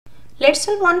Let's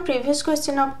solve one previous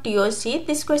question of TOC.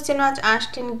 This question was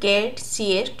asked in GATE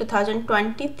CS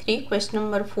 2023, question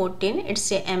number 14.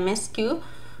 It's a MSQ.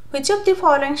 Which of the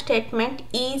following statement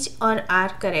is or are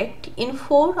correct? In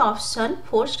 4 options,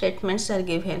 4 statements are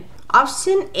given.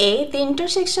 Option A, the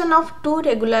intersection of two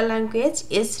regular language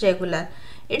is regular.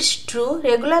 It's true.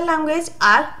 Regular language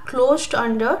are closed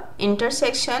under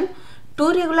intersection.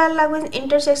 Two regular language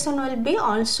intersection will be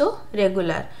also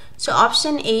regular. So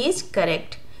option A is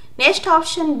correct. Next,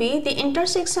 option B, the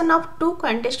intersection of two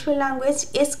context-free language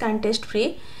is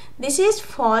context-free. This is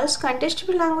false.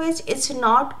 Context-free language is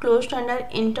not closed under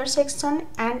intersection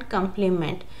and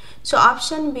complement. So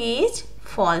option B is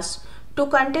false. Two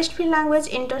context-free language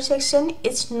intersection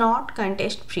is not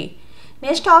context-free.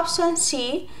 Next, option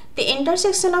C, the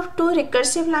intersection of two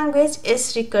recursive language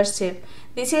is recursive.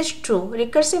 This is true.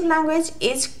 Recursive language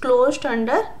is closed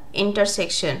under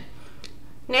intersection.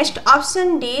 Next,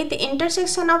 option D, the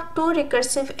intersection of two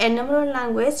recursive enumerable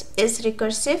language is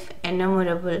recursive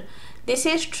enumerable. This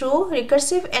is true.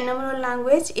 Recursive enumerable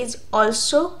language is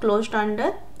also closed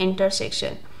under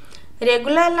intersection.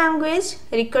 Regular language,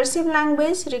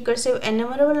 recursive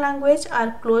enumerable language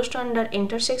are closed under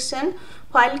intersection,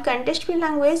 while context-free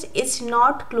language is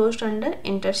not closed under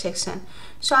intersection.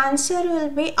 So answer will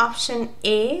be option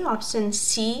A, option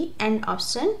C and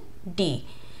option D.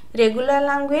 Regular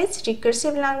language,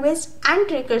 recursive language and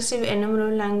recursive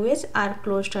enumerable language are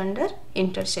closed under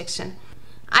intersection.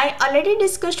 I already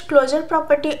discussed closure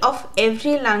property of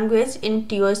every language in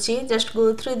TOC. Just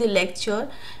go through the lecture,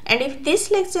 and if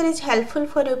this lecture is helpful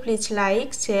for you, please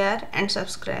like, share and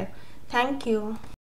subscribe. Thank you.